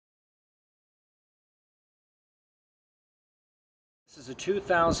This is a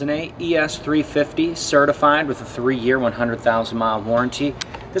 2008 ES350 certified with a 3-year, 100,000-mile warranty.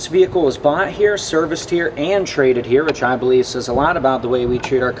 This vehicle was bought here, serviced here, and traded here, which I believe says a lot about the way we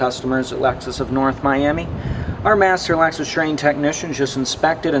treat our customers at Lexus of North Miami. Our master Lexus trained technicians just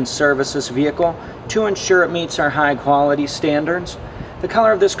inspected and serviced this vehicle to ensure it meets our high quality standards. The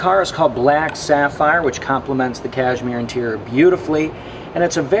color of this car is called Black Sapphire, which complements the cashmere interior beautifully, and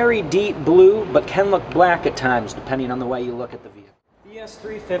it's a very deep blue, but can look black at times depending on the way you look at the vehicle. The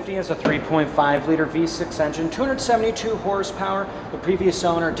ES350 has a 3.5-liter V6 engine, 272 horsepower. The previous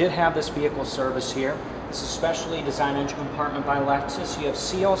owner did have this vehicle serviced here. This is a specially designed engine compartment by Lexus. You have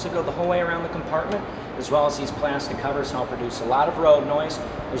seals that go the whole way around the compartment, as well as these plastic covers help reduce a lot of road noise.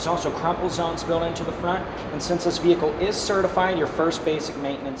 There's also crumple zones built into the front, and since this vehicle is certified, your first basic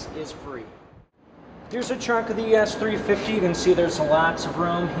maintenance is free. Here's the trunk of the ES350. You can see there's lots of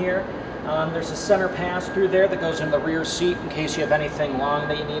room here. There's a center pass-through there that goes in the rear seat in case you have anything long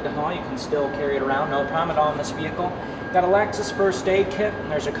that you need to haul. You can still carry it around, no problem at all in this vehicle. Got a Lexus first aid kit,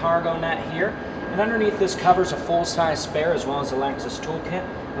 and there's a cargo net here. And underneath this covers a full-size spare as well as a Lexus toolkit.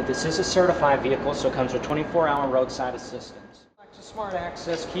 But this is a certified vehicle, so it comes with 24-hour roadside assistance. Lexus Smart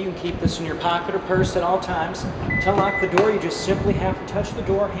Access key, you can keep this in your pocket or purse at all times. To unlock the door, you just simply have to touch the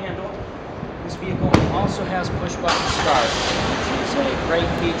door handle. This vehicle also has push-button start, which is a great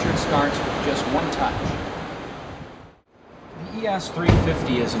feature. It starts with just one touch. The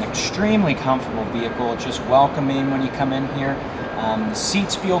ES350 is an extremely comfortable vehicle. It's just welcoming when you come in here. The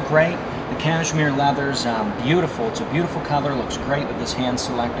seats feel great. The cashmere leather's beautiful. It's a beautiful color. Looks great with this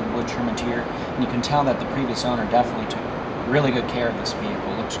hand-selected wood trim interior. And you can tell that the previous owner definitely took really good care of this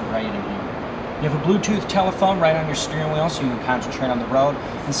vehicle. Looks great in here. You have a Bluetooth telephone right on your steering wheel so you can concentrate on the road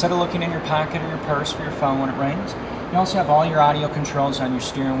instead of looking in your pocket or your purse for your phone when it rings. You also have all your audio controls on your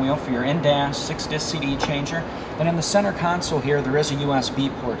steering wheel for your in-dash 6-disc CD changer. And in the center console here, there is a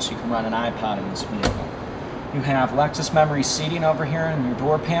USB port so you can run an iPod in this vehicle. You have Lexus memory seating over here in your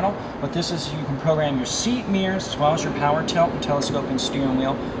door panel. What this is, you can program your seat mirrors as well as your power tilt and telescoping steering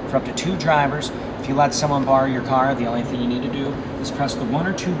wheel for up to 2 drivers. If you let someone borrow your car, the only thing you need to do is press the 1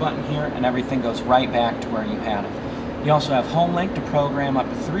 or 2 button here and everything goes right back to where you had it. You also have Home Link to program up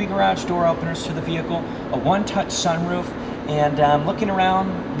to 3 garage door openers to the vehicle, a one-touch sunroof, and looking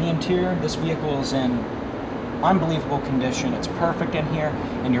around the interior, this vehicle is in unbelievable condition. It's perfect in here,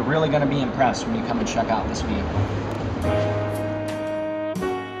 and you're really going to be impressed when you come and check out this vehicle.